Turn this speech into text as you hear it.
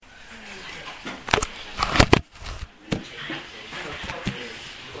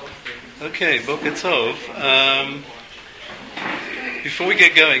Okay, Boker Tov. Before we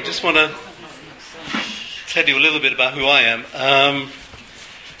get going, just want to tell you a little bit about who I am.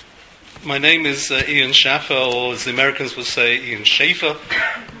 My name is Ian Schaffer, or as the Americans would say, Ian Schaefer.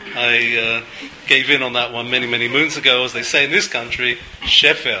 I gave in on that one many, many moons ago. As they say in this country,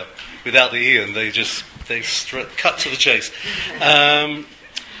 Shefer, without the Ian. They cut to the chase.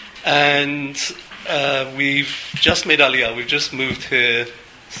 We've just made Aliyah. We've just moved here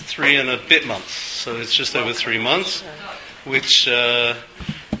 3 and a bit months. So it's just over 3 months, which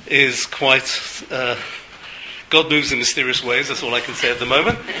is quite... God moves in mysterious ways, that's all I can say at the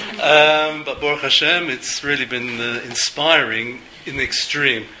moment. But Baruch Hashem, it's really been inspiring in the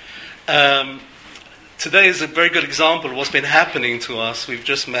extreme. Today is a very good example of what's been happening to us. We've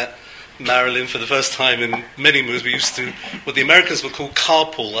just met Marilyn for the first time in many moves. We used to, what the Americans would call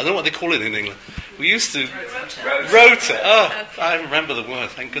carpool. I don't know what they call it in England. We used to... Rota. Oh, I remember the word,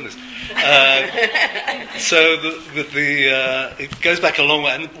 thank goodness. So it goes back a long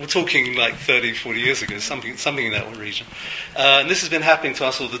way, and we're talking like 30, 40 years ago, something in that region. And this has been happening to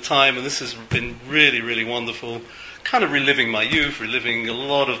us all the time, and this has been really, really wonderful. Kind of reliving my youth, reliving a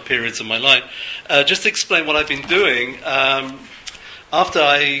lot of periods of my life. Just to explain what I've been doing, after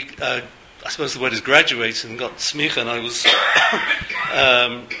I suppose the word is graduated and got smicha, and I was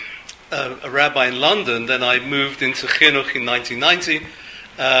a rabbi in London, then I moved into chinuch in 1990,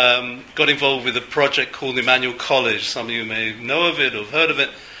 got involved with a project called Emmanuel College. Some of you may know of it or have heard of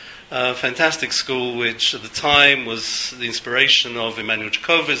it. Fantastic school, which at the time was the inspiration of Emmanuel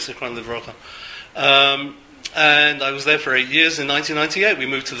Jacovis, Zichron Livrocha. And I was there for 8 years. In 1998, we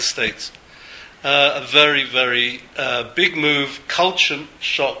moved to the States. A very, very big move, culture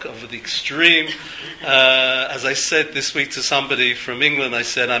shock of the extreme. As I said this week to somebody from England, I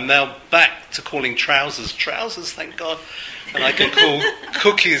said, I'm now back to calling trousers, thank God. And I can call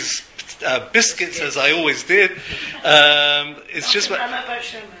cookies biscuits, as I always did. It's just...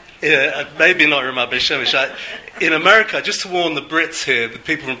 Yeah, maybe not Ramah Beishemesh. In America, just to warn the Brits here, the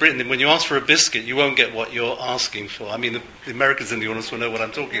people from Britain, when you ask for a biscuit, you won't get what you're asking for. I mean, the Americans in the audience will know what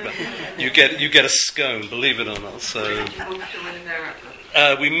I'm talking about. You get a scone, believe it or not. So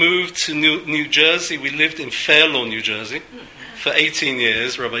we moved to New Jersey. We lived in Fair Lawn, New Jersey, for 18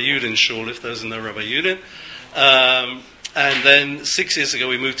 years. Rabbi Yudin Shul, if those who know Rabbi Yudin. And then 6 years ago,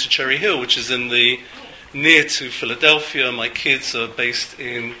 we moved to Cherry Hill, which is near to Philadelphia. My kids are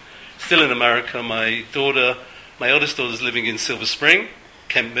still in America. My oldest daughter is living in Silver Spring,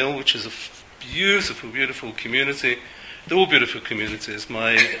 Kent Mill, which is a beautiful, beautiful community. They're all beautiful communities.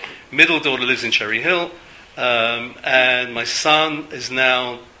 My middle daughter lives in Cherry Hill, and my son is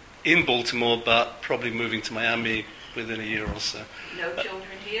now in Baltimore, but probably moving to Miami within a year or so. No children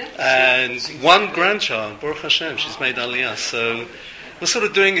here? And one grandchild, Baruch Hashem, she's made Aliyah. So we're sort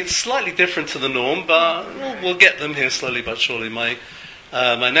of doing it slightly different to the norm, but we'll get them here slowly but surely. My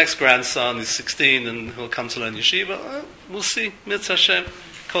next grandson is 16 and he'll come to learn yeshiva. We'll see. Mitzvah Hashem.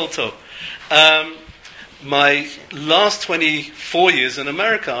 Kol Tov. My last 24 years in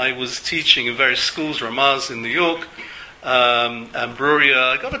America, I was teaching in various schools, Ramaz in New York, and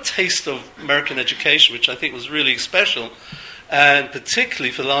Bruria. I got a taste of American education, which I think was really special. And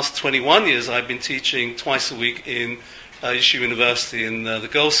particularly for the last 21 years, I've been teaching twice a week in Yeshiva University in the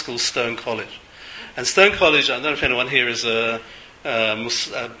girls' school, Stone College. And Stone College, I don't know if anyone here is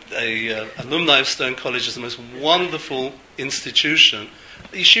alumni of Stone College, is the most wonderful institution.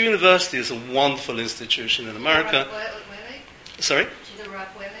 Yeshiva University is a wonderful institution in America. Sorry?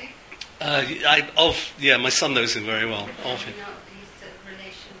 My son knows him very well. Of him.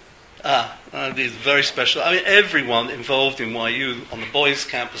 He's very special. I mean, everyone involved in YU on the boys'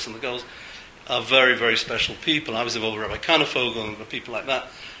 campus and the girls' are very, very special people. I was involved with Rabbi Kanafogel and people like that.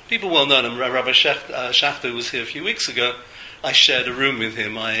 People well known. And Rabbi Schachter was here a few weeks ago. I shared a room with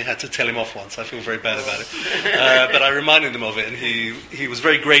him. I had to tell him off once. I feel very bad about it. But I reminded him of it, and he was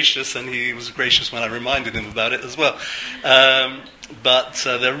very gracious, and he was gracious when I reminded him about it as well. But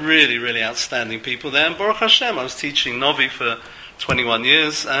they're really, really outstanding people there. And Baruch Hashem, I was teaching Novi for 21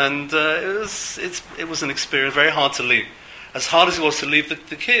 years, and it was an experience very hard to leave. As hard as it was to leave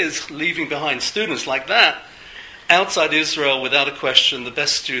the kids, leaving behind students like that, outside Israel, without a question, the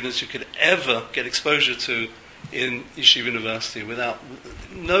best students you could ever get exposure to in Yeshiva University,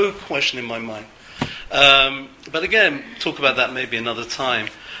 no question in my mind. But again, talk about that maybe another time.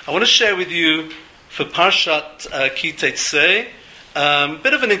 I want to share with you, for Parshat Ki Tetze,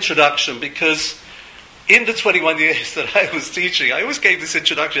 bit of an introduction, because in the 21 years that I was teaching, I always gave this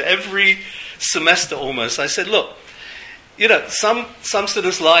introduction every semester almost. I said, look, you know, some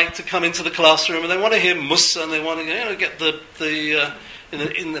students like to come into the classroom and they want to hear Musa and they want to get the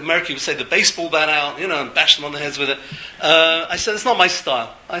in America you would say the baseball bat out, and bash them on the heads with it. I said, it's not my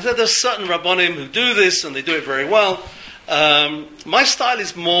style. I said, there's certain Rabbonim who do this, and they do it very well. My style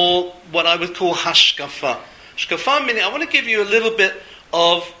is more what I would call hashkafa. Hashkafa meaning I want to give you a little bit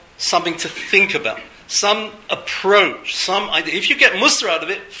of something to think about, some approach, some idea. If you get mussar out of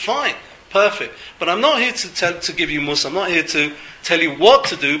it, fine, perfect. But I'm not here to give you mussar. I'm not here to tell you what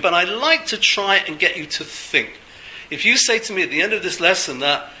to do, but I like to try and get you to think. If you say to me at the end of this lesson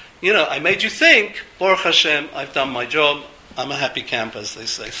that, I made you think, Baruch Hashem, I've done my job, I'm a happy camper, as they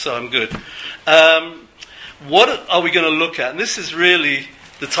say, so I'm good. What are we going to look at? And this is really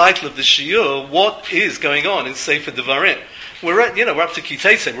the title of the shiur, what is going on in Sefer Devarim. We're up to Ki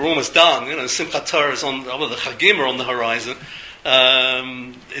Tetze-what, we're almost done. Simchat Torah is on, the Chagim are on the horizon.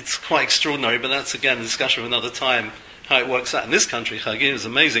 It's quite extraordinary, but that's again a discussion of another time, how it works out in this country. Chagim is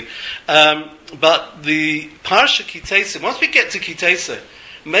amazing. But the Parshat Ki Tetze-what, once we get to Ki Tetze-what,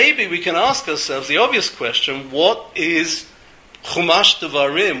 maybe we can ask ourselves the obvious question, what is Chumash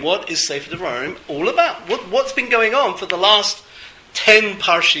Devarim, what is Sefer Devarim all about? What's been going on for the last 10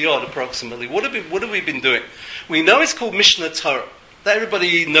 Parshiyot approximately? What have we been doing? We know it's called Mishnah Torah.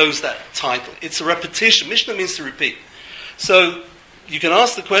 Everybody knows that title. It's a repetition. Mishnah means to repeat. So you can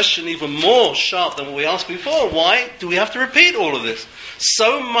ask the question even more sharp than what we asked before. Why do we have to repeat all of this?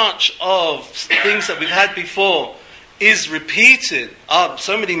 So much of things that we've had before is repeated.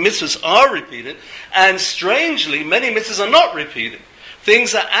 So many mitzvahs are repeated, and strangely, many mitzvahs are not repeated.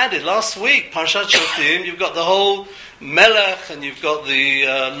 Things are added. Last week, Parshat Shoftim, you've got the whole Melech, and you've got the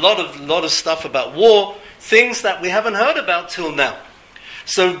lot of stuff about war, things that we haven't heard about till now.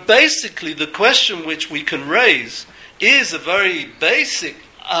 So basically, the question which we can raise is a very basic,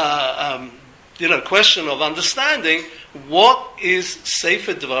 question of understanding what is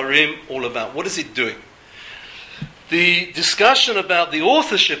Sefer Devarim all about. What is it doing? The discussion about the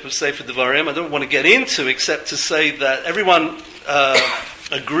authorship of Sefer Devarim, I don't want to get into, except to say that everyone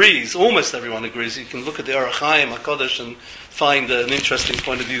agrees, almost everyone agrees. You can look at the Orach Chaim HaKodesh and find an interesting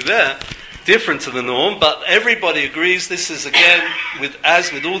point of view there, different to the norm, but everybody agrees this is, again,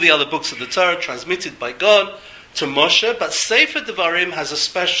 as with all the other books of the Torah, transmitted by God to Moshe, but Sefer Devarim has a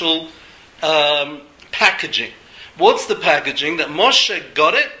special packaging. What's the packaging? That Moshe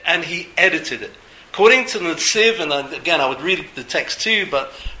got it and he edited it. According to the Netziv, and again I would read the text to you,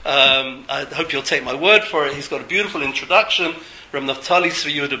 but I hope you'll take my word for it. He's got a beautiful introduction. Rav Naftali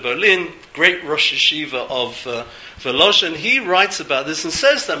Tzvi Yehuda Berlin, great Rosh Yeshiva of Volozhin, he writes about this and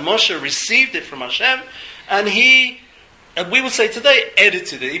says that Moshe received it from Hashem, and he, we would say today,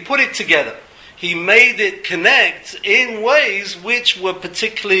 edited it. He put it together. He made it connect in ways which were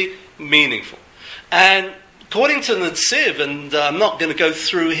particularly meaningful. And according to the Netziv, and I'm not going to go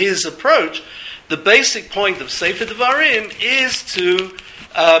through his approach, the basic point of Sefer Devarim is to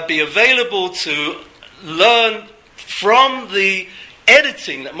be available to learn from the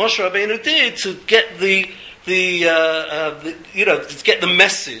editing that Moshe Rabbeinu did to get to get the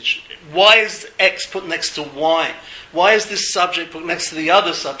message. Why is X put next to Y? Why is this subject put next to the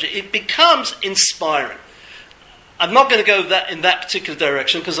other subject? It becomes inspiring. I'm not going to go in that particular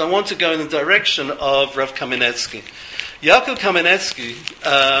direction because I want to go in the direction of Rav Kaminetsky. Yaakov Kaminetsky,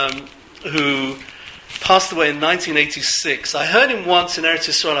 who passed away in 1986. I heard him once in Eretz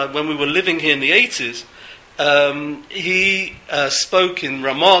Yisrael when we were living here in the 80s. He spoke in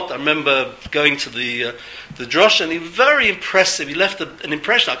Ramot. I remember going to the Drosh, and he was very impressive. He left an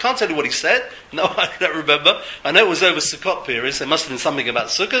impression. I can't tell you what he said. No, I don't remember. I know it was over Sukkot period, so it must have been something about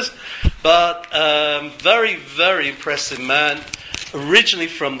Sukkot. But very, very impressive man. Originally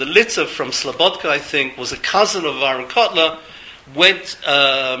from the Litter, from Slobodka, I think, was a cousin of Aaron Kotler. Went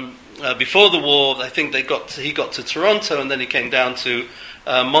before the war. I think he got to Toronto, and then he came down to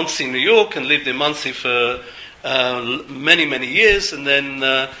Monsey, New York, and lived in Monsey for many, many years, and then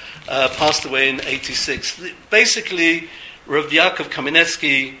passed away in 86. Basically, Rav Yaakov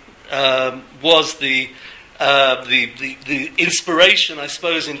Kaminetsky was the inspiration, I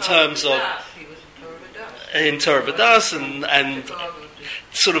suppose, in terms of in Torah B'das and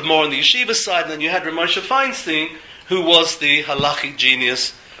sort of more on the yeshiva side. And then you had Rav Moshe Feinstein, who was the halachic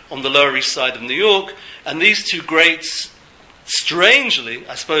genius on the Lower East Side of New York, and these two greats, strangely,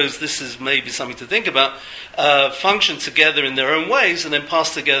 I suppose this is maybe something to think about, functioned together in their own ways, and then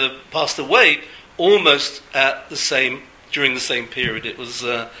passed away almost during the same period. It was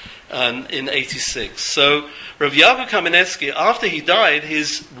in 86. So Rav Yaakov Kaminetsky, after he died,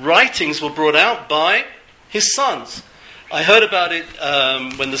 his writings were brought out by his sons. I heard about it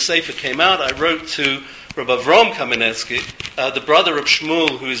when the sefer came out. I wrote to Rav Kaminetsky, the brother of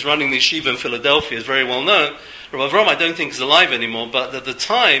Shmuel, who is running the yeshiva in Philadelphia, is very well known. Rav I don't think is alive anymore, but at the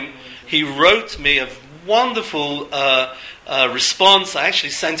time he wrote me a wonderful response. I actually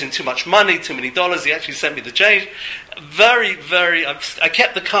sent him too much money, too many dollars. He actually sent me the change. Very, very. I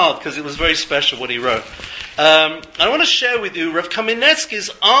kept the card because it was very special what he wrote. I want to share with you Rav Kaminetsky's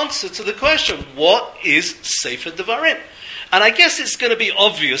answer to the question, what is Sefer Devarim? And I guess it's going to be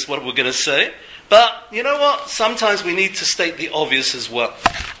obvious what we're going to say, but you know what? Sometimes we need to state the obvious as well.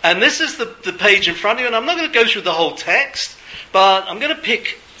 And this is the page in front of you, and I'm not going to go through the whole text, but I'm going to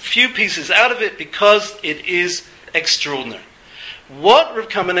pick a few pieces out of it because it is extraordinary. What Rav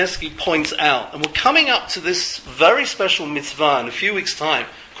Kaminetsky points out, and we're coming up to this very special mitzvah in a few weeks' time,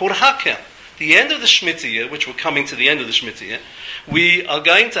 called Hakel. The end of the Shemitah year, which we're coming to the end of the Shemitah year, we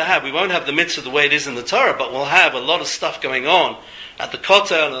won't have the mitzvah the way it is in the Torah, but we'll have a lot of stuff going on at the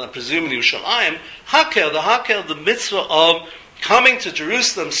Kotel and presumably Yerushalayim. Hakel, the mitzvah of coming to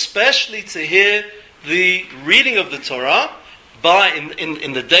Jerusalem, especially to hear the reading of the Torah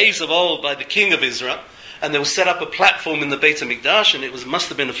in the days of old by the king of Israel, and they will set up a platform in the Beit HaMikdash, and it must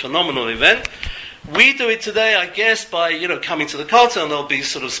have been a phenomenal event. We do it today, I guess, by coming to the Kotel, and there'll be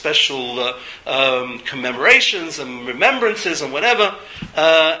sort of special commemorations and remembrances and whatever,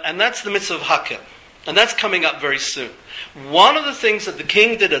 and that's the mitzvah of Hakel, and that's coming up very soon. One of the things that the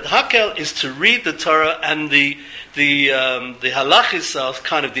king did at Hakel is to read the Torah, and the halachis are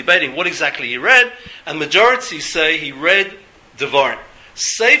kind of debating what exactly he read, and majority say he read Devarim,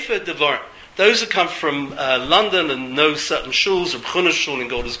 Sefer Devarim. Those who come from London and know certain shuls, Reb Chuna's shul in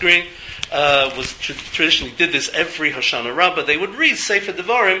Golders Green, traditionally did this every Hoshana Rabbah. They would read Sefer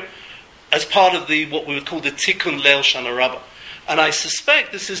Devarim as part of what we would call the Tikkun Leil Shana Rabbah. And I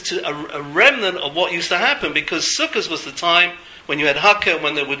suspect this is a remnant of what used to happen, because Sukkot was the time when you had Hakel,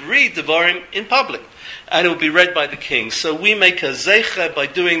 when they would read Devarim in public, and it would be read by the king. So we make a zeicher by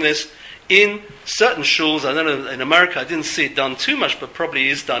doing this in certain shuls. I don't know, in America I didn't see it done too much, but probably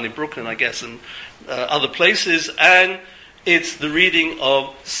is done in Brooklyn, I guess, and other places, and it's the reading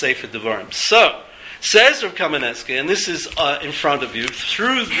of Sefer Devarim. So, says Rav Kaminetsky, and this is in front of you,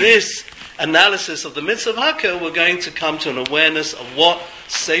 through this analysis of the mitzvah of Hakel, we're going to come to an awareness of what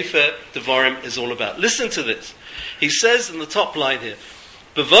Sefer Devarim is all about. Listen to this. He says in the top line here,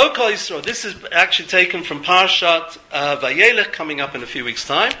 B'vokal Yisrael, this is actually taken from Parshat Vayelech, coming up in a few weeks'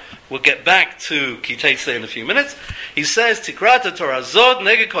 time. We'll get back to Ki Tetze in a few minutes. He says, Tikrat Torah Zod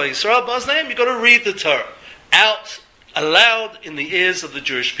Neged Kol Yisrael B'ozneim, you've got to read the Torah out aloud in the ears of the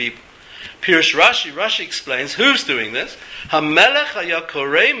Jewish people. Pirush Rashi explains, who's doing this? HaMelech haya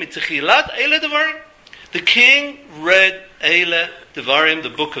korei mitchilat Eile Devarim. The king read Eile Devarim, the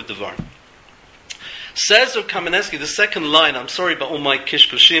book of Devarim. Says Rav Kaminetsky, the second line, I'm sorry about all my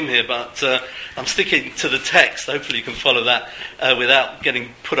kishkushim here, but I'm sticking to the text. Hopefully you can follow that without getting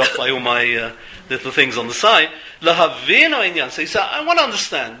put off by all my little things on the side. Lahavino inyan. So he said, I want to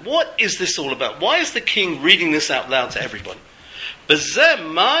understand, what is this all about? Why is the king reading this out loud to everybody?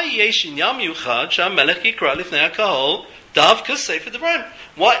 B'zeh ma yesh inyam yuchad sha'melech yikra lifnei ha'kahol davka sefer devarim.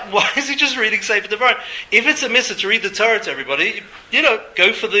 Why is he just reading Sefer Devarim? If it's a mitzvah to read the Torah to everybody,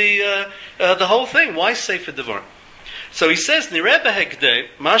 go for the whole thing. Why Sefer Devarim? So he says, Nireh b'hekdei,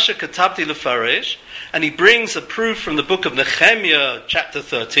 Masha katabti lefaresh, and he brings a proof from the book of Nehemiah, chapter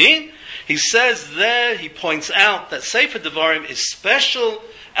 13. He says there, he points out that Sefer Devarim is special,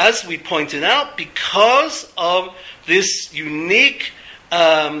 as we pointed out, because of this unique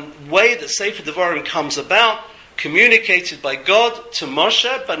way that Sefer Devarim comes about, communicated by God to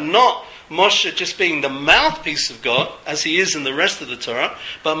Moshe, but not Moshe just being the mouthpiece of God, as he is in the rest of the Torah,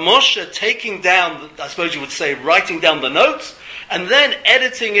 but Moshe taking down, I suppose you would say, writing down the notes, and then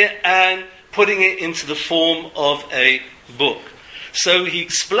editing it and putting it into the form of a book. So he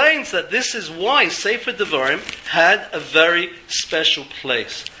explains that this is why Sefer Devarim had a very special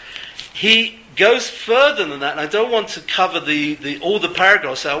place. He goes further than that, and I don't want to cover all the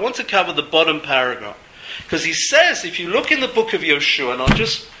paragraphs, so I want to cover the bottom paragraph. Because he says, if you look in the book of Yoshua, and I'll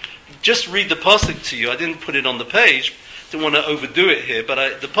just read the pasuk to you. I didn't put it on the page. Didn't want to overdo it here.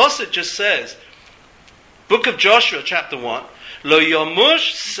 But the pasuk just says, book of Joshua, chapter 1, Lo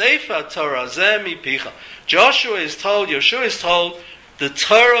yomush sefer Torah zeh mipicha. Yoshua is told, the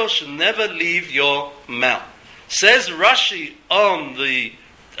Torah should never leave your mouth. Says Rashi on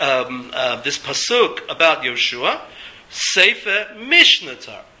this pasuk about Yoshua, Sefer Mishnah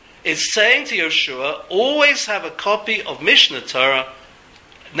Torah. It's saying to Yoshua, always have a copy of Mishnah Torah.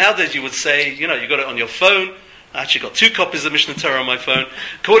 Nowadays you would say, you got it on your phone. I actually got 2 copies of Mishnah Torah on my phone.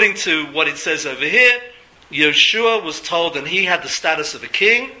 According to what it says over here, Yoshua was told, and he had the status of a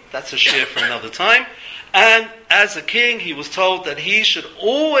king. That's a shir for another time. And as a king, he was told that he should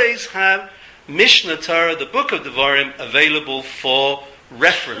always have Mishnah Torah, the book of Devarim, available for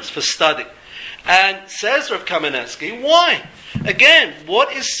reference, for study. And says Rav Kaminetsky, why? Again,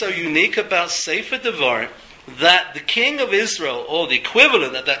 what is so unique about Sefer Devarim that the king of Israel, or the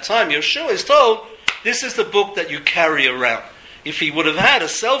equivalent at that time, Yeshua, is told, this is the book that you carry around. If he would have had a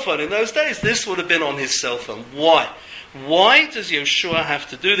cell phone in those days, this would have been on his cell phone. Why? Why does Yeshua have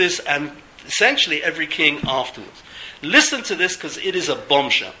to do this, and essentially every king afterwards? Listen to this, because it is a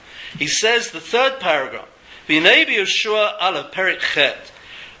bombshell. He says, the third paragraph, V'nei b'Yeshua ala perik chet,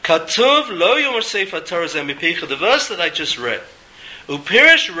 Katuv lo yomer sefer Torah zeh mipicha, the verse that I just read.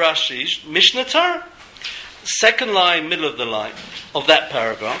 Upirish Rashi, Mishnah Torah. Second line, middle of the line of that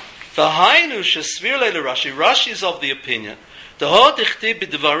paragraph. V'hainu shesvir leile Rashi. Rashi is of the opinion. Deho dichtib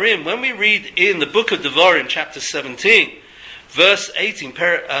b'Devarim, when we read in the book of Devarim, chapter 17, verse 18,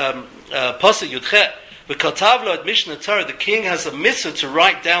 Pasuk Yudchet, v'katav lo ad Mishnah Torah, the king has a mitzvah to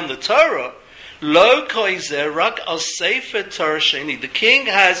write down the Torah. Lo koizer rak al sefer Torah sheni. The king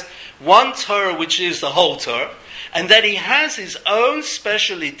has one Torah, which is the whole Torah, and that he has his own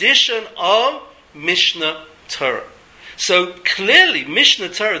special edition of Mishnah Torah. So clearly, Mishnah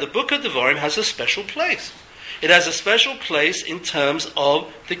Torah, the book of Devarim, has a special place. It has a special place in terms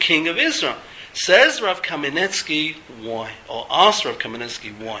of the king of Israel. Says Rav Kaminetsky, why? Or asks Rav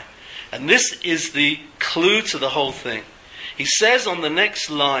Kaminetsky, why? And this is the clue to the whole thing. He says on the next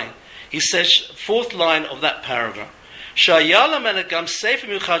line, he says, fourth line of that paragraph, Shayala menagam sefer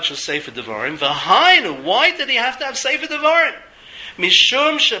miuchad shel sefer Devarim, v'hainu, why did he have to have sefer Devarim?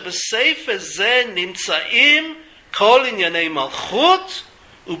 Mishum shebesefer zeh nimtzaim kol inyanei malchut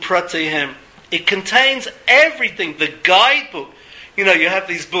uprateihem. It contains everything, the guidebook. You know, you have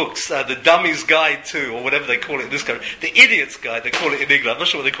these books, the Dummy's Guide to, or whatever they call it in this country, the Idiot's Guide, they call it in England, I'm not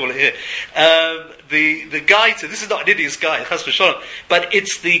sure what they call it here. The guide to, this is not an idiot's guide, but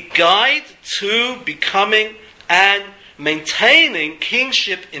it's the guide to becoming and maintaining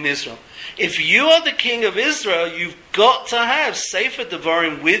kingship in Israel. If you are the king of Israel, you've got to have Sefer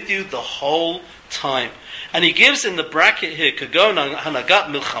Devarim with you the whole time. And he gives in the bracket here, Kagon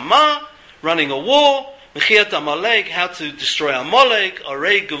Hanagat Milchama, running a war, Mechiat Amalek, how to destroy Amalek,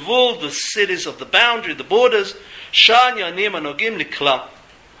 Arei Gavul, the cities of the boundary, the borders, Shan Yanim Anogim Liklam.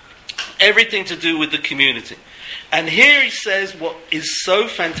 Everything to do with the community. And here he says what is so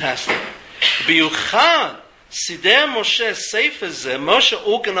fantastic. Biyuchan Sideh Moshe Sefer Zeh, Moshe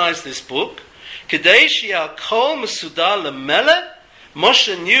organized this book, Kedei Sheyah Kol Mesudar Lemelech.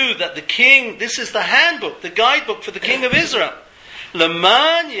 Moshe knew that the king, this is the handbook, the guidebook for the king of Israel.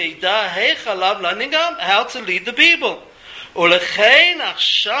 Leman Yeida Heichalav Lanigam, how to lead the people. Ulechein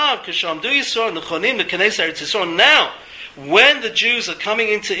Achshav Kishamdu Yisrael Nechonim Lekenes Eretz Yisrael. Now, when the Jews are coming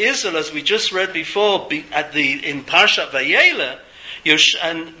into Israel, as we just read before, in Parshat Vayeleh,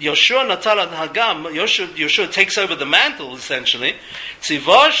 Yoshua Natal Hagam, Yoshua takes over the mantle essentially.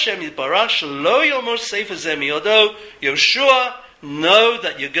 Tzivar Shem Yitbarach Shelo Yomor Sefer Zeh Miyodo. Yoshua, know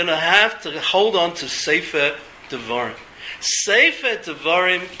that you're going to have to hold on to Sefer Devarim. Sefer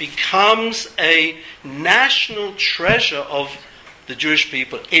Devarim becomes a national treasure of the Jewish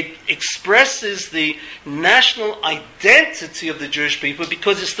people. It expresses the national identity of the Jewish people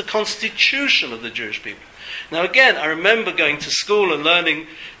because it's the constitution of the Jewish people. Now again, I remember going to school and learning,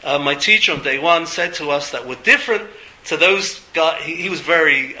 my teacher on day one said to us that we're different to those guys. He was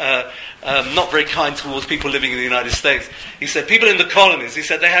very, not very kind towards people living in the United States. He said, people in the colonies, he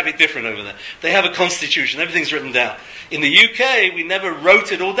said, they have it different over there. They have a constitution, everything's written down. In the UK, we never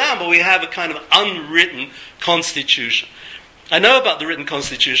wrote it all down, but we have a kind of unwritten constitution. I know about the written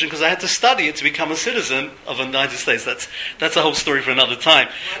constitution because I had to study it to become a citizen of the United States. That's a whole story for another time.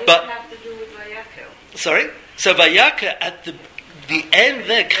 What does it have to do with Vayakel? Sorry? So Vayakel, at the end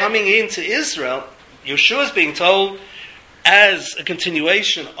there, coming into Israel, Yeshua is being told, as a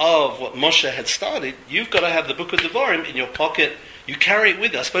continuation of what Moshe had started, you've got to have the book of Devarim in your pocket. You carry it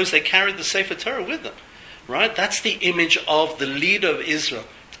with you. I suppose they carried the Sefer Torah with them. Right? That's the image of the leader of Israel.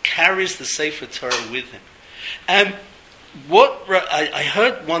 Carries the Sefer Torah with him. And what I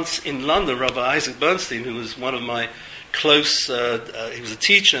heard once in London, Rabbi Isaac Bernstein, who was one of my close, he was a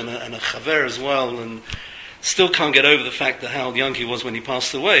teacher and a chaver as well, and still can't get over the fact that how young he was when he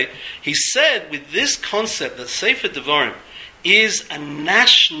passed away. He said with this concept that Sefer Devarim is a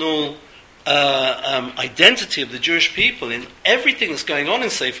national identity of the Jewish people in everything that's going on in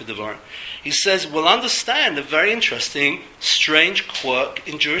Sefer Devarim. He says, we'll understand a very interesting, strange quirk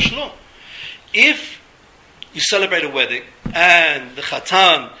in Jewish law. If you celebrate a wedding and the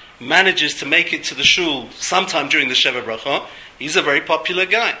Chatan manages to make it to the shul sometime during the Sheva Bracha, he's a very popular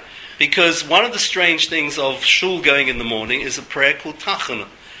guy. Because one of the strange things of shul going in the morning is a prayer called Tachana.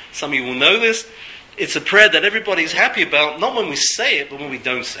 Some of you will know this. It's a prayer that everybody's happy about, not when we say it, but when we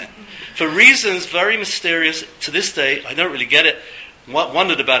don't say it. For reasons very mysterious to this day, I don't really get it.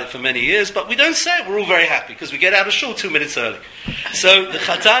 Wondered about it for many years, but we don't say it. We're all very happy because we get out of shul 2 minutes early. So the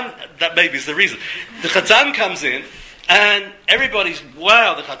Chatan, that maybe is the reason. The Chatan comes in, and everybody's,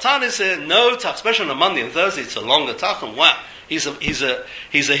 wow, the Chatan is here, no tach, especially on a Monday and Thursday, it's a longer tach, and wow, he's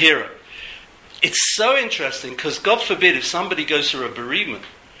a hero. It's so interesting because God forbid if somebody goes through a bereavement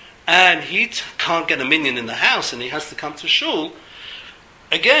and he can't get a minyan in the house and he has to come to shul,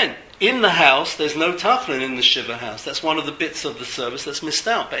 again, in the house, there's no tachlin in the shiva house. That's one of the bits of the service that's missed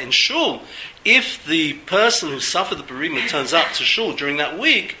out. But in shul, if the person who suffered the bereavement turns up to shul during that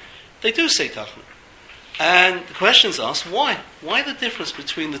week, they do say tachlin. And the question is asked, why? Why the difference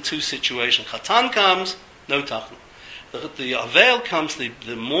between the two situations? Chatan comes, no tachlin. The Avel comes, the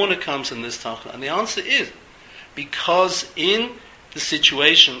mourner comes, and there's tachlin. And the answer is, because in the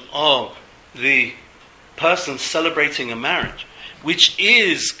situation of the person celebrating a marriage, which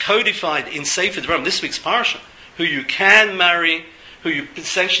is codified in Sefer Devarim, this week's Parsha, who you can marry, who you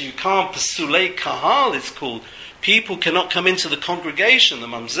can't, Pesulei Kahal it's called. People cannot come into the congregation, the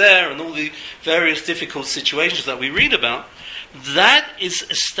mamzer, and all the various difficult situations that we read about. That is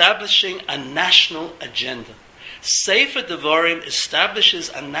establishing a national agenda. Sefer Devarim establishes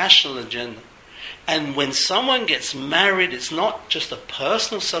a national agenda. And when someone gets married, it's not just a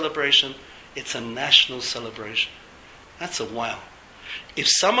personal celebration, it's a national celebration. That's a wow. If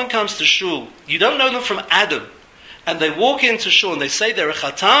someone comes to shul, you don't know them from Adam, and they walk into shul and they say they're a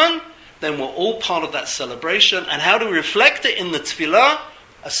chatan, then we're all part of that celebration. And how do we reflect it in the tefillah?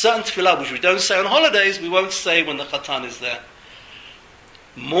 A certain tefillah, which we don't say on holidays, we won't say when the chatan is there.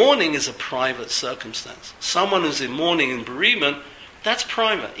 Mourning is a private circumstance. Someone who's in mourning and bereavement, that's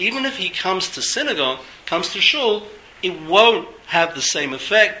private. Even if he comes to synagogue, comes to shul, it won't have the same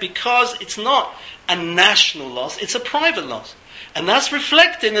effect because it's not a national loss, it's a private loss. And that's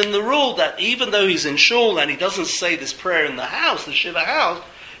reflected in the rule that even though he's in shul and he doesn't say this prayer in the house, the shiva house,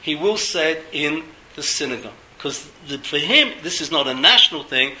 he will say it in the synagogue. Because for him, this is not a national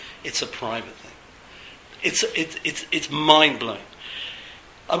thing, it's a private thing. It's mind-blowing.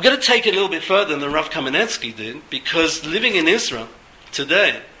 I'm going to take it a little bit further than Rav Kaminetsky did, because living in Israel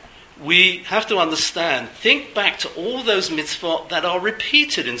today, we have to understand, think back to all those mitzvot that are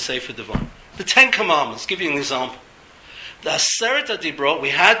repeated in Sefer Devarim. The 10 Commandments, give you an example. The Aseret HaDibrot, we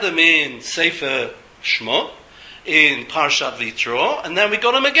had them in Sefer Shmot, in Parshat Yitro, and then we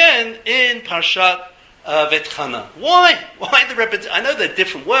got them again in Parshat V'etchana. Why? Why the repetition? I know they're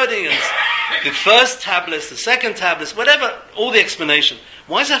different wording, and the first tablets, the second tablets, whatever, all the explanation.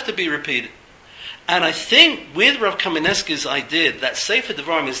 Why does it have to be repeated? And I think with Rav Kaminetsky's idea that Sefer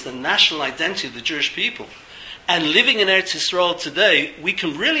Devarim is the national identity of the Jewish people, and living in Eretz Yisrael today, we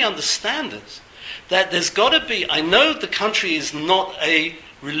can really understand this. That there's got to be, I know the country is not a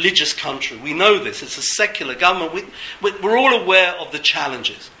religious country. We know this. It's a secular government. We're all aware of the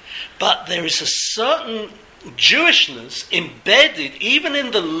challenges. But there is a certain Jewishness embedded even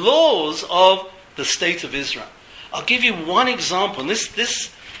in the laws of the state of Israel. I'll give you one example. And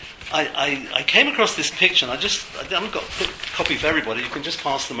I came across this picture, and I haven't got a copy for everybody. You can just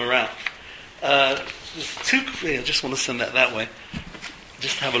pass them around. There's two. I just want to send that way.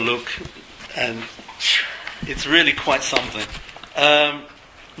 Just have a look, and it's really quite something.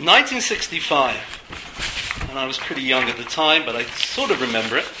 1965, and I was pretty young at the time, but I sort of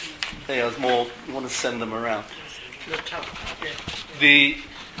remember it. I was more. You want to send them around.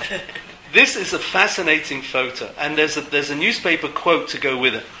 This is a fascinating photo, and there's a newspaper quote to go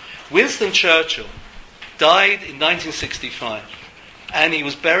with it. Winston Churchill died in 1965, and he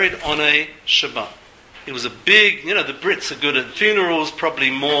was buried on a Shabbat. It was a big, the Brits are good at funerals, probably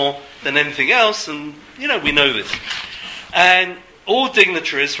more than anything else, and, we know this. And all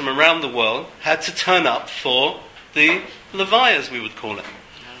dignitaries from around the world had to turn up for the Levaya, as we would call it.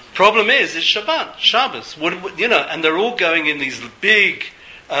 Problem is, it's Shabbat, Shabbos, and they're all going in these big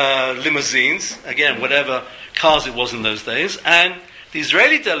limousines, again, whatever cars it was in those days, and the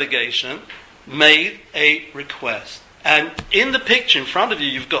Israeli delegation made a request. And in the picture in front of you,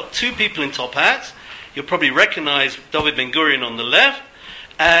 you've got two people in top hats. You'll probably recognize David Ben-Gurion on the left,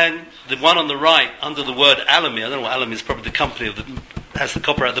 and the one on the right, under the word Alami, I don't know what Alami is, probably the company has the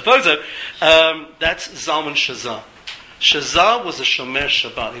copper at the photo, that's Zalman Shazar. Shazar was a Shomer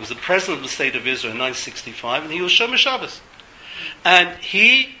Shabbat. He was the president of the state of Israel in 1965, and he was Shomer Shabbos. And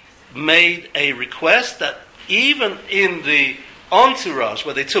he made a request that even in the entourage,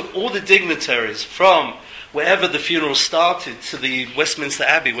 where they took all the dignitaries from wherever the funeral started to the Westminster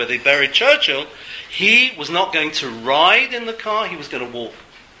Abbey where they buried Churchill, he was not going to ride in the car, he was going to walk.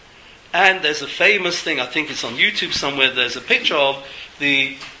 And there's a famous thing, I think it's on YouTube somewhere, there's a picture of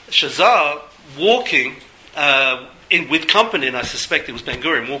the Shazar walking with company, and I suspect it was Ben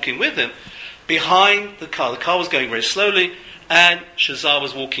Gurion walking with him, behind the car. The car was going very slowly, and Shazar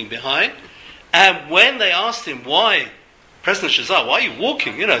was walking behind. And when they asked him, why, President Shazar, why are you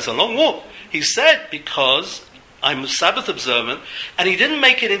walking? It's a long walk. He said, because I'm Sabbath observant, and he didn't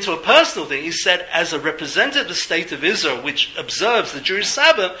make it into a personal thing. He said, as a representative of the state of Israel, which observes the Jewish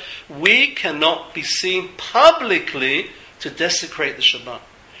Sabbath, we cannot be seen publicly to desecrate the Shabbat.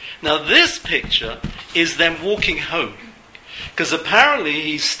 Now this picture is them walking home. Because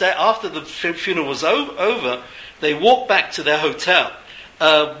apparently, after the funeral was over, they walked back to their hotel.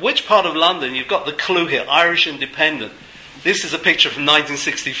 Which part of London? You've got the clue here, Irish Independent. This is a picture from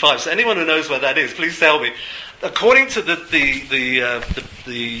 1965. So anyone who knows where that is, please tell me. According to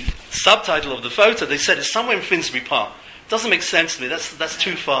the subtitle of the photo, they said it's somewhere in Finsbury Park. Doesn't make sense to me. That's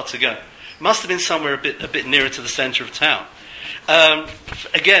too far to go. Must have been somewhere a bit nearer to the centre of town.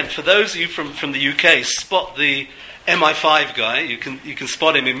 Again, for those of you from the UK, spot the MI5 guy. You can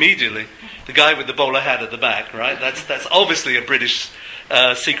spot him immediately. The guy with the bowler hat at the back, right? That's obviously a British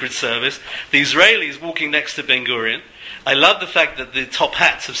Secret Service. The Israelis walking next to Ben Gurion. I love the fact that the top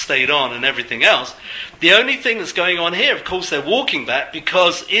hats have stayed on and everything else. The only thing that's going on here, of course, they're walking back,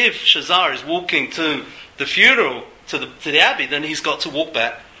 because if Shazar is walking to the funeral, to the Abbey, then he's got to walk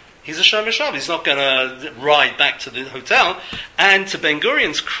back. He's a Shomer Shabbat. He's not going to ride back to the hotel. And to Ben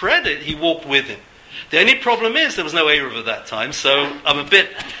Gurion's credit, he walked with him. The only problem is there was no Eruv at that time, so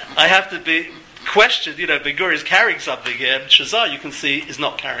I have to be questioned. Ben Gurion's carrying something here. Shazar, you can see, is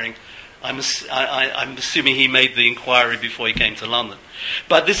not carrying. I'm assuming he made the inquiry before he came to London.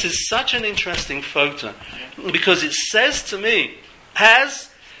 But this is such an interesting photo, because it says to me,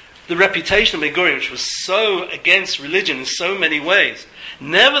 has the reputation of Ben Gurion, which was so against religion in so many ways,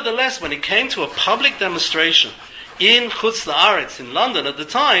 nevertheless, when it came to a public demonstration in Chutz La'aretz, in London at the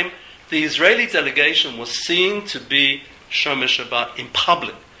time, the Israeli delegation was seen to be Shomer Shabbat in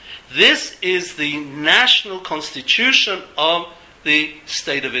public. This is the national constitution of the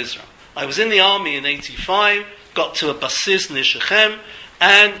State of Israel. I was in the army in 85, got to a basis near Shechem,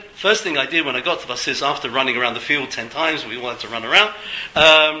 and first thing I did when I got to basis, after running around the field 10 times, we all had to run around,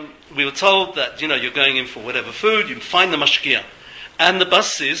 we were told that, you're going in for whatever food, you find the mashkia. And the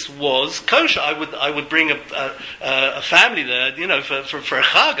basis was kosher. I would bring a family there, for a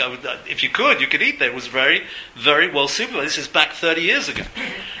chag. If you could eat there. It was very, very well supervised. This is back 30 years ago.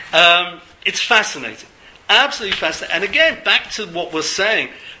 It's fascinating. Absolutely fascinating. And again, back to what we're saying,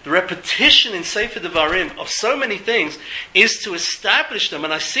 the repetition in Sefer Devarim of so many things is to establish them,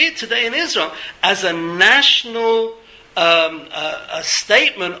 and I see it today in Israel, as a national a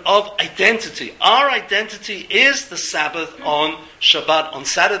statement of identity. Our identity is the Sabbath on Shabbat, on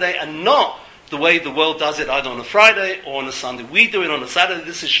Saturday, and not the way the world does it either on a Friday or on a Sunday. We do it on a Saturday.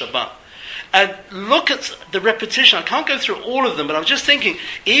 This is Shabbat. And look at the repetition. I can't go through all of them, but I'm just thinking,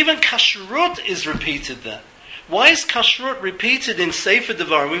 even kashrut is repeated there. Why is kashrut repeated in Sefer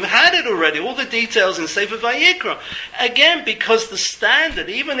Devarim? We've had it already, all the details in Sefer Vayikra. Again, because the standard,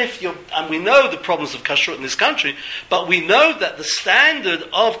 even if and we know the problems of kashrut in this country, but we know that the standard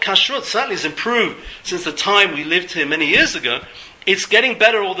of kashrut certainly has improved since the time we lived here many years ago. It's getting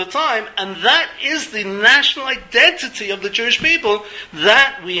better all the time, and that is the national identity of the Jewish people,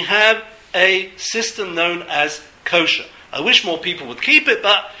 that we have a system known as kosher. I wish more people would keep it,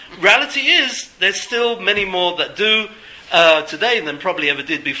 but reality is there's still many more that do today than probably ever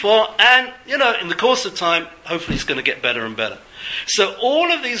did before. And, in the course of time, hopefully it's going to get better and better. So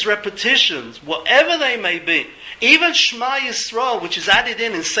all of these repetitions, whatever they may be, even Shema Yisrael, which is added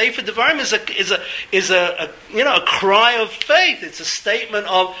in Sefer Devarim, is a cry of faith. It's a statement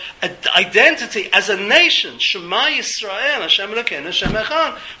of identity as a nation. Shema Yisrael, Hashem Elokeinu, Hashem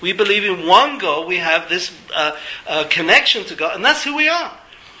Echad. We believe in one God. We have this connection to God, and that's who we are.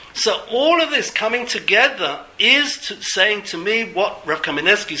 So all of this coming together is saying to me what Rav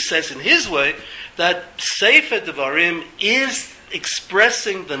Kaminetsky says in his way, that Sefer Devarim is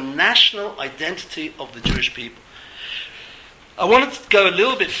expressing the national identity of the Jewish people. I wanted to go a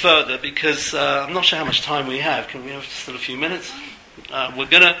little bit further because I'm not sure how much time we have. Can we have still a few minutes? We're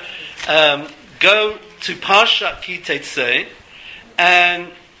going to go to Parshat Ki Tetze-what and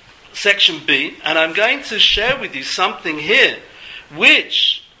section B, and I'm going to share with you something here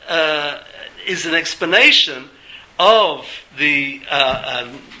which is an explanation of the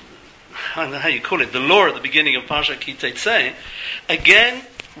I don't know how you call it, the law at the beginning of Parshat Ki Tetze-what, again,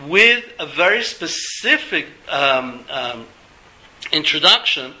 with a very specific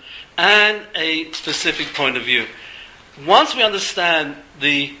introduction and a specific point of view. Once we understand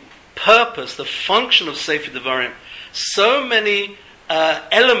the purpose, the function of Sefer Devarim, so many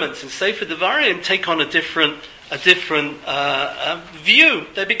elements in Sefer Devarim take on a different view.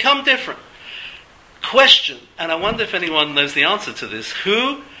 They become different. Question, and I wonder if anyone knows the answer to this,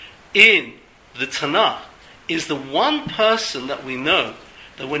 who in the Tanakh is the one person that we know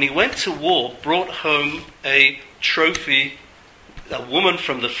that when he went to war brought home a trophy, a woman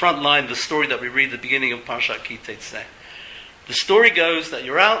from the front line, the story that we read at the beginning of Parshat Ki Tetze-what. The story goes that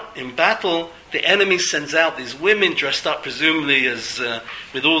you're out in battle, the enemy sends out these women dressed up presumably as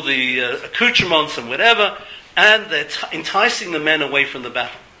with all the accoutrements and whatever, and they're enticing the men away from the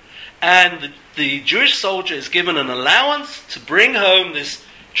battle. And the Jewish soldier is given an allowance to bring home this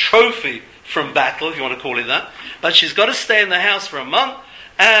trophy from battle, if you want to call it that, but she's got to stay in the house for a month,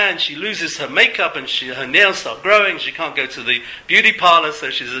 and she loses her makeup and her nails start growing. She can't go to the beauty parlor, so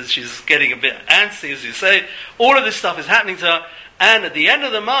she's getting a bit antsy, as you say. All of this stuff is happening to her. And at the end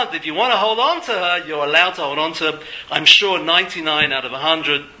of the month, if you want to hold on to her, you're allowed to hold on to her. I'm sure 99 out of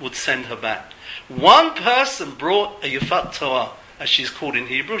 100 would send her back. One person brought a Yefat Toar, as she's called in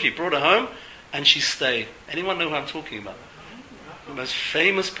Hebrew. He brought her home, and she stayed. Anyone know who I'm talking about? The most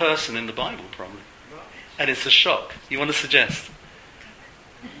famous person in the Bible, probably. And it's a shock. You want to suggest?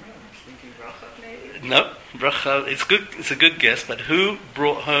 No, bracha. It's good. It's a good guess. But who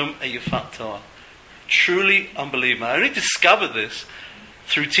brought home a Yefat Toar? Truly unbelievable. I only discovered this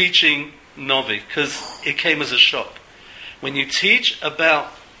through teaching Novi because it came as a shock. When you teach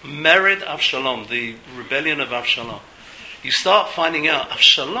about Mered Avshalom, the rebellion of Avshalom, you start finding out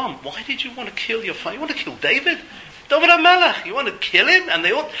Avshalom. Why did you want to kill your father? You want to kill David? David HaMelech. You want to kill him? And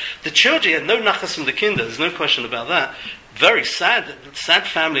the children had no nachas from the kinder. There's no question about that. Very sad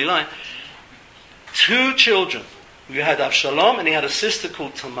family line. 2 children. You had Avshalom and he had a sister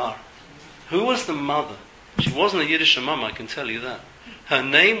called Tamar. Who was the mother? She wasn't a Yiddish mom, I can tell you that. Her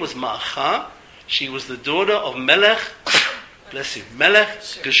name was Ma'acha. She was the daughter of Melech, bless you, Melech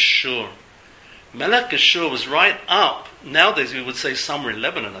Geshur. Melech Geshur was right up, nowadays we would say somewhere in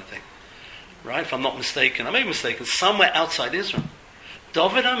Lebanon, I think. Right, if I'm not mistaken. I may be mistaken, somewhere outside Israel.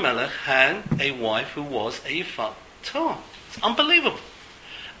 David HaMelech had a wife who was a Yefat Toar. It's unbelievable.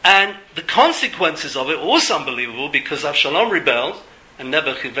 And the consequences of it were also unbelievable because Avshalom rebelled and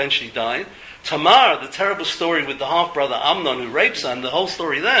Nebuch eventually died. Tamar, the terrible story with the half-brother Amnon who rapes her, and the whole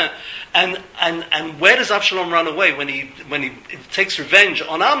story there. And where does Avshalom run away when he takes revenge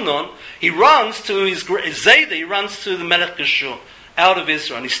on Amnon? He runs to his Zayda, he runs to the Melech Geshur, out of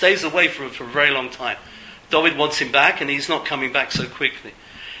Israel, and he stays away for a very long time. David wants him back, and he's not coming back so quickly.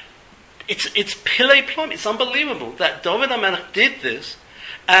 It's Pilei Plum. It's unbelievable that David HaMelech did this.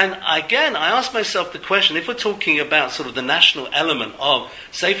 And again, I ask myself the question, if we're talking about sort of the national element of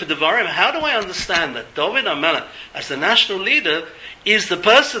Sefer Devarim, how do I understand that David HaMelech, as the national leader, is the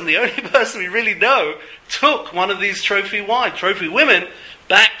only person we really know, took one of these trophy women,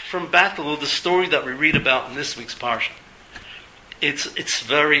 back from battle, or the story that we read about in this week's Parsha? It's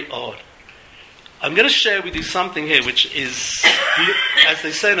very odd. I'm going to share with you something here which is, as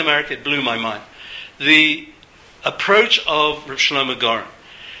they say in America, it blew my mind. The approach of Rav Shlomo Goren.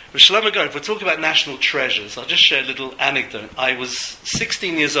 Rav Shlomo Goren, if we're talking about national treasures, I'll just share a little anecdote. I was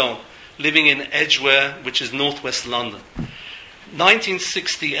 16 years old, living in Edgware, which is northwest London.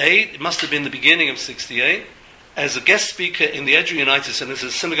 1968, it must have been the beginning of 68, as a guest speaker in the Edgware United Center, the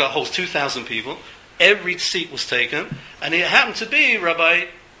synagogue holds 2,000 people. Every seat was taken, and it happened to be Rabbi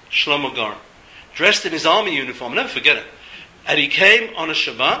Shlomo Goren, dressed in his army uniform. I'll never forget it. And he came on a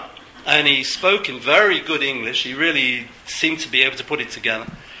Shabbat, and he spoke in very good English. He really seemed to be able to put it together.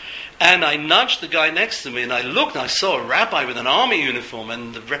 And I nudged the guy next to me, and I looked, and I saw a rabbi with an army uniform,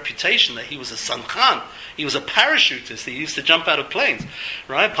 and the reputation that he was a sanchan. He was a parachutist. He used to jump out of planes,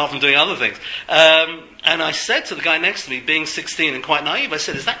 right, apart from doing other things. And I said to the guy next to me, being 16 and quite naive, I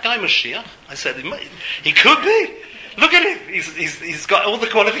said, "Is that guy Mashiach?" I said, "He could be. Look at him. He's got all the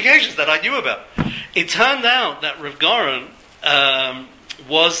qualifications that I knew about." It turned out that Rav Goren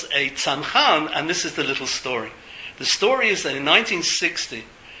was a tzamchan, and this is the little story. The story is that in 1960,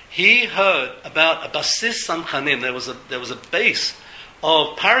 he heard about a basis tzamchanim. There was a base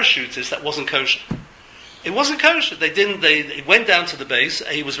of parachutists that wasn't kosher. It wasn't kosher. They went down to the base.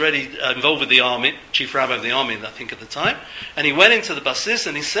 He was already involved with the army, chief rabbi of the army, I think, at the time. And he went into the basis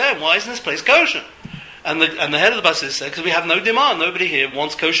and he said, "Why isn't this place kosher?" And the head of the basis said, "Because we have no demand. Nobody here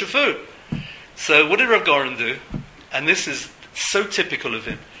wants kosher food." So what did Rav Goren do? And this is So typical of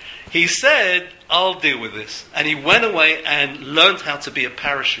him. He said, I'll deal with this. And he went away and learned how to be a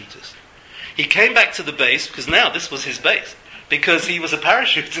parachutist. He came back to the base, because now this was his base. Because he was a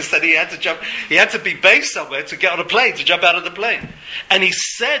parachutist and he had to jump, he had to be based somewhere to get on a plane, to jump out of the plane. And he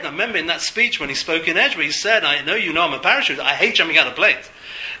said, I remember in that speech when he spoke in Edgewood, he said, I know you know I'm a parachutist, I hate jumping out of planes.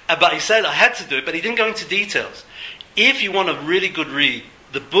 But he said, I had to do it, but he didn't go into details. If you want a really good read,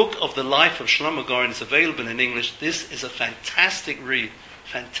 the book of the life of Shlomo Goren is available in English. This is a fantastic read,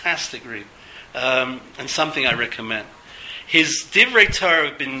 and something I recommend. His Divrei Torah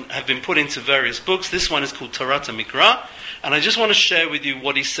have been put into various books. This one is called Torah Mikra, and I just want to share with you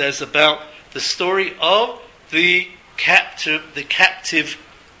what he says about the story of the captive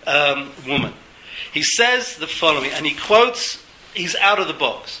woman. He says the following, and he quotes, he's out of the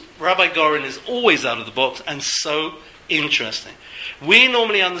box. Rabbi Goren is always out of the box, and so interesting. We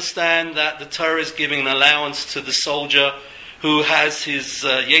normally understand that the Torah is giving an allowance to the soldier who has his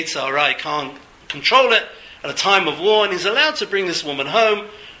Yetzer Hara, he can't control it at a time of war, and he's allowed to bring this woman home,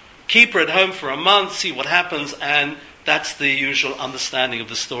 keep her at home for a month, see what happens, and that's the usual understanding of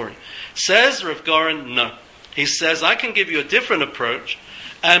the story. Says Rav Goren, no. He says, I can give you a different approach,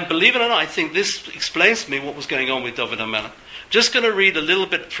 and believe it or not, I think this explains to me what was going on with David HaMelech. Just going to read a little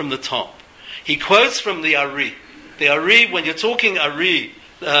bit from the top. He quotes from the Ari. The Ari, when you're talking Ari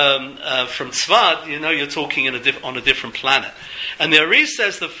from Tzvat, you know you're talking on a different planet. And the Ari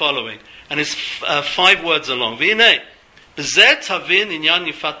says the following, and it's 5 words long. V'inei, b'zeh tavin inyan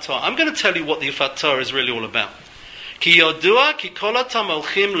Yefat Toar. I'm going to tell you what the Yefat Toar is really all about. Ki yodua ki kol hatam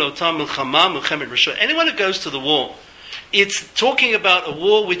olchim lo'ota milchama milchemet rishon. Anyone who goes to the war, it's talking about a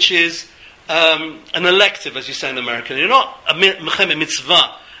war which is an elective, as you say in American. You're not a milchemet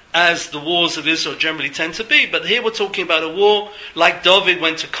mitzvah, as the wars of Israel generally tend to be. But here we're talking about a war like David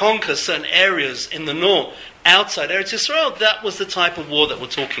went to conquer certain areas in the north, outside Eretz Yisrael. That was the type of war that we're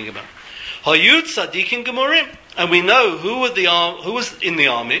talking about. Hayut tzadikim gemorim. And we know who was in the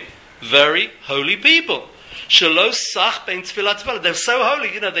army? Very holy people. Shelo sach ben tefillah tefillah. They're so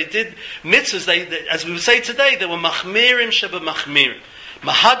holy, they did mitzvahs. They, as we would say today, they were machmirim sheba machmirim.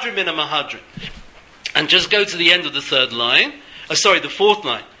 Mahadrim in a mahadrim. And just go to the end of the the fourth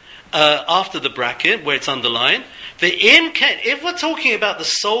line. After the bracket, where it's underlined, if we're talking about the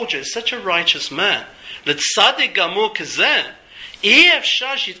soldier, such a righteous man, that tzaddik gamur kazeh,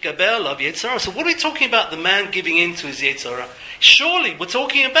 so what are we talking about? The man giving in to his Yetzer Hara? Surely we're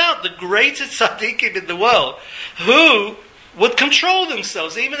talking about the greatest tzaddikim in the world, who would control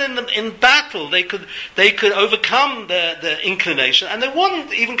themselves even in battle. They could overcome their inclination, and they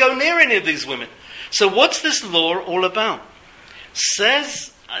wouldn't even go near any of these women. So what's this law all about?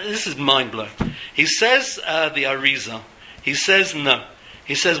 Says, this is mind-blowing. He says, the Arizal, he says no.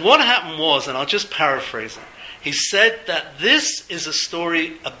 He says what happened was, and I'll just paraphrase it, he said that this is a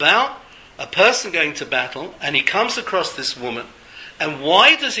story about a person going to battle, and he comes across this woman, and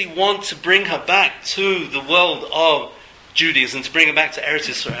why does he want to bring her back to the world of Judaism, to bring her back to Eretz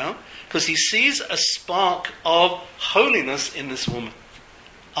Yisrael? Because he sees a spark of holiness in this woman.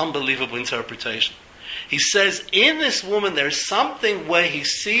 Unbelievable interpretation. He says, in this woman there is something where he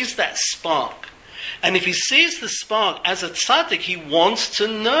sees that spark. And if he sees the spark as a tzaddik, he wants to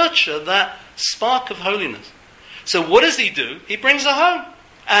nurture that spark of holiness. So what does he do? He brings her home.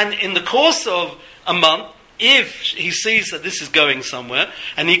 And in the course of a month, if he sees that this is going somewhere,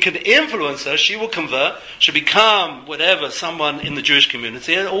 and he can influence her, she will convert, she'll become whatever, someone in the Jewish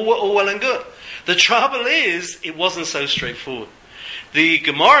community, and all well and good. The trouble is, it wasn't so straightforward. The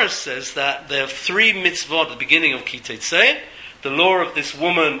Gemara says that there are 3 mitzvot at the beginning of Ki Tetze-what: the law of this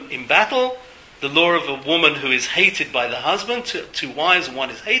woman in battle, the law of a woman who is hated by the husband, 2 wives, 1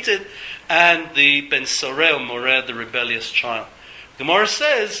 is hated, and the Ben Soreh or Moreh, the rebellious child. Gemara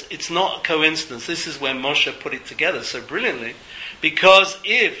says it's not a coincidence. This is where Moshe put it together so brilliantly, because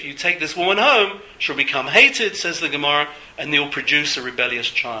if you take this woman home, she'll become hated, says the Gemara, and you'll produce a rebellious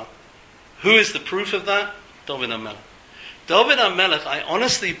child. Who is the proof of that? David HaMelech. David HaMelech, I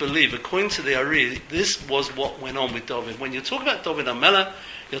honestly believe, according to the Ari, this was what went on with David. When you talk about David HaMelech,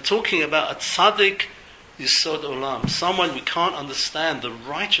 you're talking about a tzaddik yisod olam, someone we can't understand the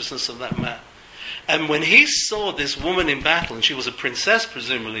righteousness of that man. And when he saw this woman in battle, and she was a princess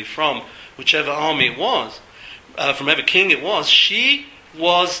presumably from whichever army it was, from whatever king it was, she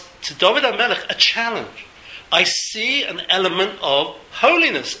was to David HaMelech a challenge. I see an element of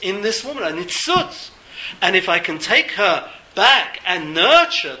holiness in this woman, and it suits. And if I can take her back and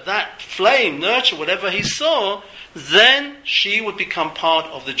nurture that flame, nurture whatever he saw, then she would become part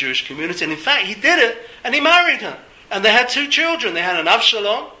of the Jewish community. And in fact, he did it, and he married her. And they had 2 children. They had an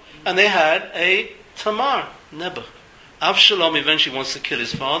Avshalom, and they had a Tamar, Nebuch. Avshalom eventually wants to kill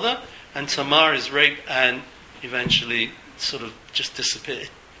his father, and Tamar is raped and eventually sort of just disappeared.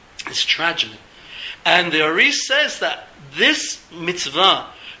 It's tragedy. And the Ari says that this mitzvah,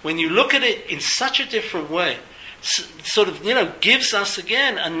 when you look at it in such a different way, sort of, gives us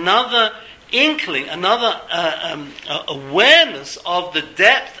again another inkling, another awareness of the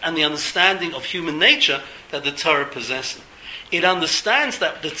depth and the understanding of human nature that the Torah possesses. It understands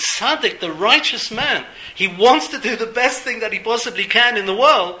that the tzaddik, the righteous man, he wants to do the best thing that he possibly can in the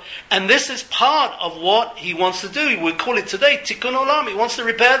world, and this is part of what he wants to do. We call it today tikkun olam. He wants to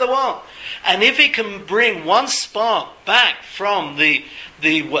repair the world. And if he can bring one spark back from the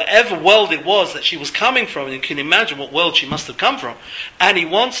whatever world it was that she was coming from, and you can imagine what world she must have come from, and he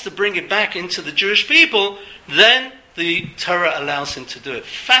wants to bring it back into the Jewish people, then the Torah allows him to do it.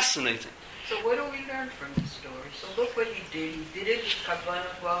 Fascinating. So what do we learn from this story? So look what he did. He did it with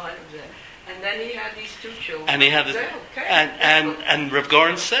Kavanah well, and then he had these two children. And he had and Rav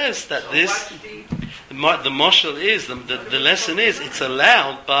Goren says that so the mashal is the lesson is it's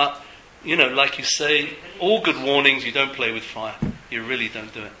allowed, but like you say, all good warnings, you don't play with fire. You really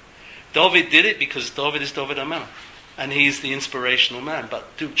don't do it. David did it because David is David HaMelech, and he's the inspirational man. But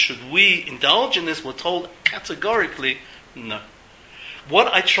should we indulge in this? We're told categorically, no.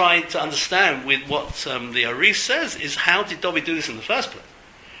 What I try to understand with what the Ari says is, how did David do this in the first place?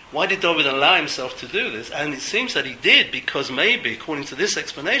 Why did David allow himself to do this? And it seems that he did because maybe, according to this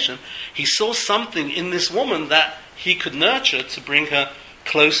explanation, he saw something in this woman that he could nurture to bring her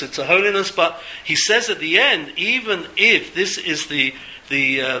closer to holiness. But he says at the end, even if this is the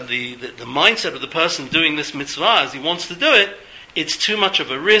mindset of the person doing this mitzvah as he wants to do it, it's too much of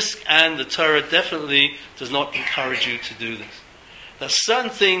a risk, and the Torah definitely does not encourage you to do this. There are certain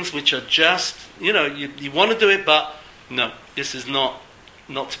things which are just, you want to do it, but no, this is not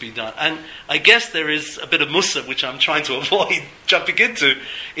to be done. And I guess there is a bit of mussar, which I'm trying to avoid jumping into,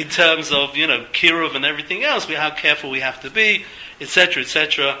 in terms of, kiruv and everything else, how careful we have to be, etc.,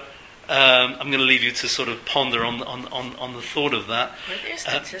 etc. I'm going to leave you to sort of ponder on the thought of that. Are there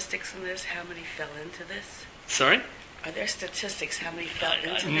statistics in this? How many fell into this? Sorry? Are there statistics how many fell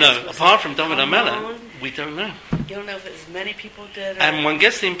into this? No, apart from David HaMelech, we don't know. You don't know if as many people did? Or... And one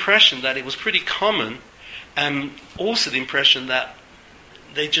gets the impression that it was pretty common, and also the impression that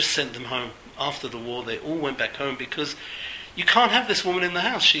they just sent them home. After the war, they all went back home, because you can't have this woman in the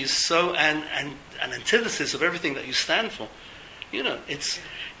house. She's so an antithesis of everything that you stand for. It's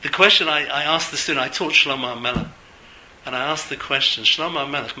the question I asked the student. I taught Shlomo HaMelech, and I asked the question, Shlomo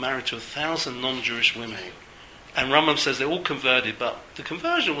HaMelech married to 1,000 non-Jewish women. And Rambam says they all converted, but the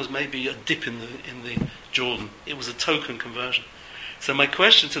conversion was maybe a dip in the Jordan. It was a token conversion. So my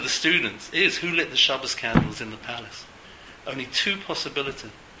question to the students is, who lit the Shabbos candles in the palace? Only two possibilities.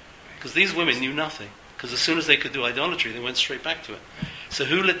 Because these women knew nothing. Because as soon as they could do idolatry, they went straight back to it. So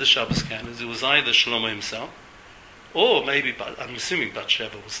who lit the Shabbos candles? It was either Shlomo himself, or maybe, I'm assuming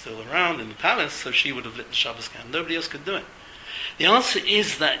Bathsheba was still around in the palace, so she would have lit the Shabbos candle. Nobody else could do it. The answer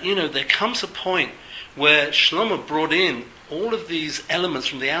is that, there comes a point where Shlomo brought in all of these elements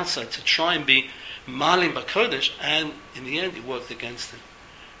from the outside to try and be Malim B'Kodesh, and in the end it worked against him.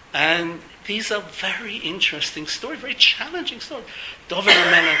 And these are very interesting stories, very challenging stories. David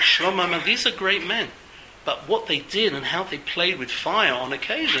HaMelech, Shlomo HaMelech, these are great men. But what they did and how they played with fire on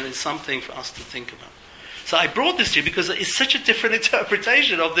occasion is something for us to think about. So I brought this to you because it's such a different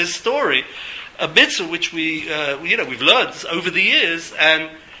interpretation of this story, a mitzvah which we've learned over the years, and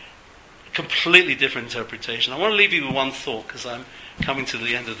completely different interpretation. I want to leave you with one thought, because I'm coming to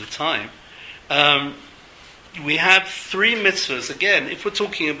the end of the time. We have three mitzvahs. Again, if we're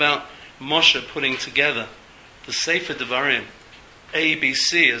talking about Moshe putting together the sefer Devarim, A, B,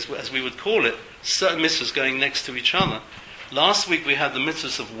 C, as we would call it, certain mitzvahs going next to each other. Last week we had the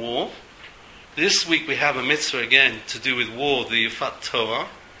mitzvahs of war. This week we have a mitzvah again to do with war, the Yefat Toar.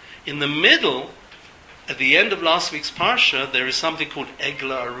 In the middle, at the end of last week's parsha, there is something called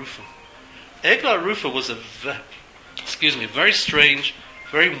Egla Arufa. Egla Arufa was a very strange,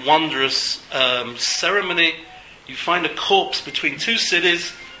 very wondrous ceremony. You find a corpse between two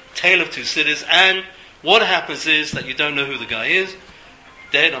cities, tale of two cities, and what happens is that you don't know who the guy is,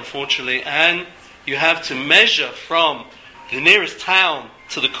 dead unfortunately, and you have to measure from the nearest town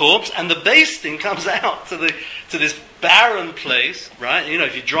to the corpse, and the basting comes out to this barren place, right?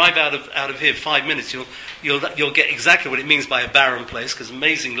 If you drive out of here 5 minutes, you'll get exactly what it means by a barren place, because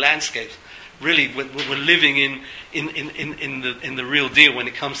amazing landscapes. Really, we're living in the real deal when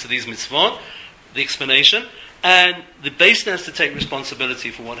it comes to these mitzvot, the explanation, and the base has to take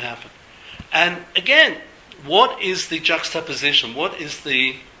responsibility for what happened. And again, what is the juxtaposition? What is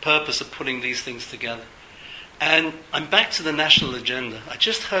the purpose of putting these things together? And I'm back to the national agenda. I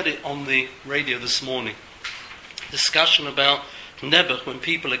just heard it on the radio this morning. Discussion about Nebuch when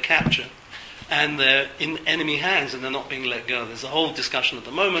people are captured and they're in enemy hands and they're not being let go. There's a whole discussion at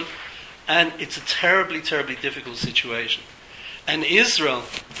the moment, and it's a terribly, terribly difficult situation. And Israel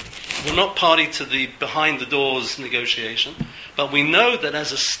will not party to the behind-the-doors negotiation, but we know that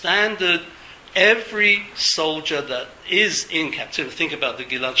as a standard, every soldier that is in captivity, think about the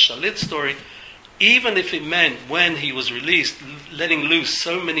Gilad Shalit story, even if it meant when he was released, letting loose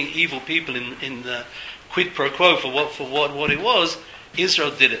so many evil people in the quid pro quo for what it was,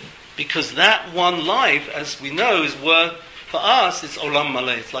 Israel did it. Because that one life, as we know, is worth, for us, it's olam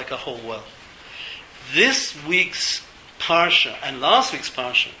maleh, it's like a whole world. This week's Parsha and last week's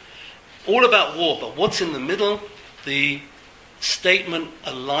Parsha, all about war, but what's in the middle? The statement,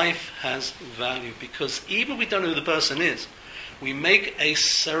 a life has value. Because even if we don't know who the person is, we make a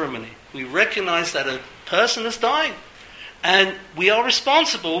ceremony. We recognize that a person has died. And we are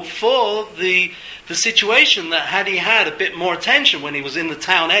responsible for the situation that had he had a bit more attention when he was in the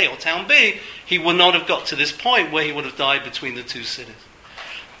town A or town B, he would not have got to this point where he would have died between the two cities.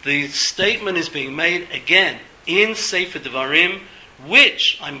 The statement is being made again in Sefer Devarim,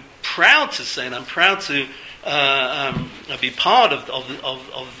 which I'm proud to say, and I'm proud to be part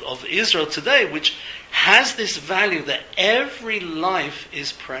of Israel today, which has this value that every life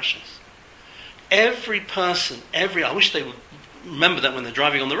is precious. Every person, I wish they would remember that when they're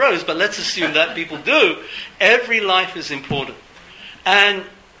driving on the roads, but let's assume that people do. Every life is important. And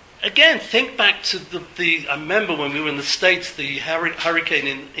again, think back to I remember when we were in the States, the hurricane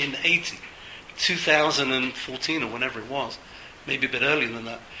in Haiti, 2014 or whenever it was, maybe a bit earlier than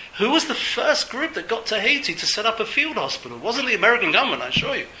that. Who was the first group that got to Haiti to set up a field hospital? It wasn't the American government, I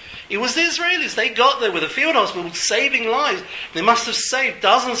assure you. It was the Israelis. They got there with a field hospital, saving lives. They must have saved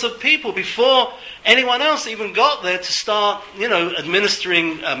dozens of people before anyone else even got there to start,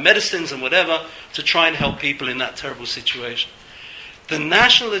 administering medicines and whatever to try and help people in that terrible situation. The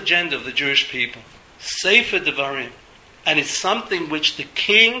national agenda of the Jewish people, Sefer Devarim, and it's something which the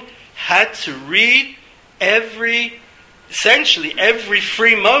king had to read essentially every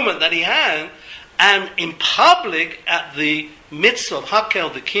free moment that he had, and in public at the mitzvah of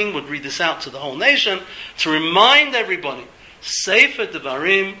Hakel, the king would read this out to the whole nation to remind everybody. Sefer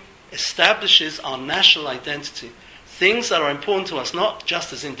Devarim establishes our national identity, things that are important to us, not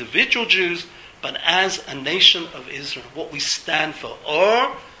just as individual Jews, but as a nation of Israel, what we stand for,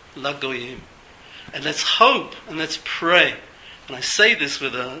 or lagoyim. And let's hope and let's pray. And I say this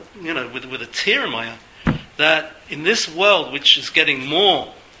with a tear in my eye, that in this world which is getting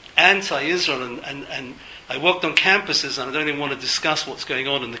more anti-Israel, and I worked on campuses, and I don't even want to discuss what's going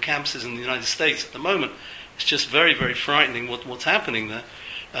on in the campuses in the United States at the moment. It's just very, very frightening what's happening there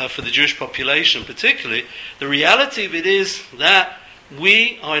for the Jewish population particularly. The reality of it is that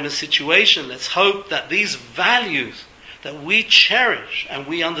we are in a situation, let's hope, that these values that we cherish and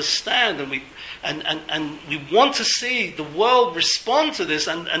we understand and we want to see the world respond to this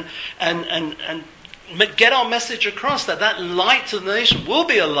and get our message across, that light to the nation will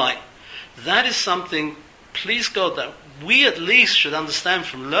be a light. That is something, please God, that we at least should understand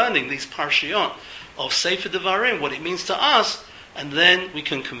from learning these parshiot of Sefer Devarim, what it means to us, and then we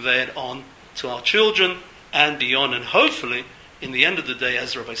can convey it on to our children and beyond, and hopefully, in the end of the day,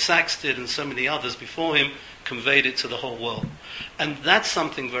 as Rabbi Sachs did and so many others before him, conveyed it to the whole world. And that's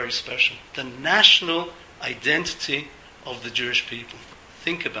something very special. The national identity of the Jewish people.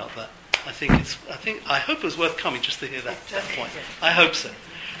 Think about that. I hope it was worth coming just to hear that point. I hope so.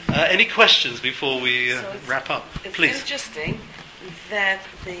 Any questions before we wrap up? Please. It's interesting that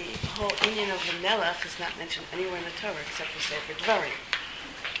the whole Indian of the Melech is not mentioned anywhere in the Torah except for Sefer Devarim.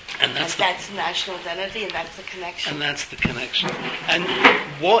 And that's national identity, and that's the connection. And that's the connection. And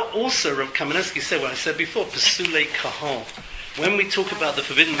what also Rav Kaminetsky said, what I said before, Pesule Kahal. When we talk about the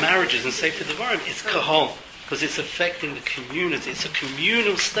forbidden marriages and Sefer Devarim, it's Kahal, because it's affecting the community. It's a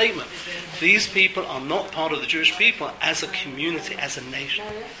communal statement. These people are not part of the Jewish people as a community, as a nation.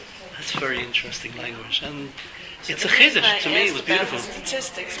 That's very interesting language. And it's a chiddush. To me, it was beautiful.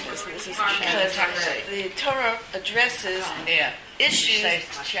 Statistics business is because the Torah addresses issues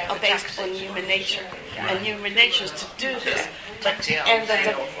are based on human nature, and human nature is to do this.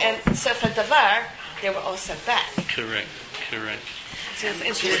 And Sefer Devar, they were all sent back. Correct. So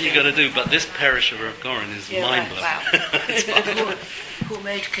That's what you got to do. But this parish of Rav Goren is mind-blowing. Wow. Who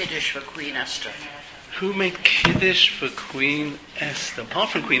made Kiddush for Queen Esther? Who made Kiddush for Queen Esther? Apart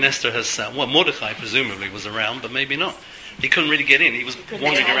from Queen Esther herself, Mordechai presumably was around, but maybe not. He couldn't really get in. He was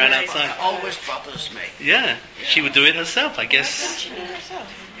wandering around outside. Always bothers me. Yeah, she would do it herself, I guess. She did it herself.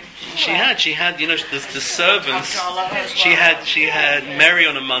 She had, you know, the servants. She had Mary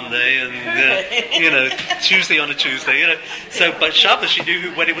on a Monday, and you know, Tuesday on a Tuesday. You know, so but Shabbos she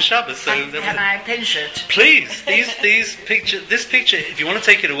knew when it was Shabbos. So can I pinch it? Please, this picture. If you want to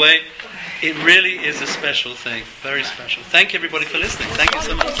take it away, it really is a special thing, very special. Thank you everybody for listening. Thank you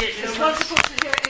so much.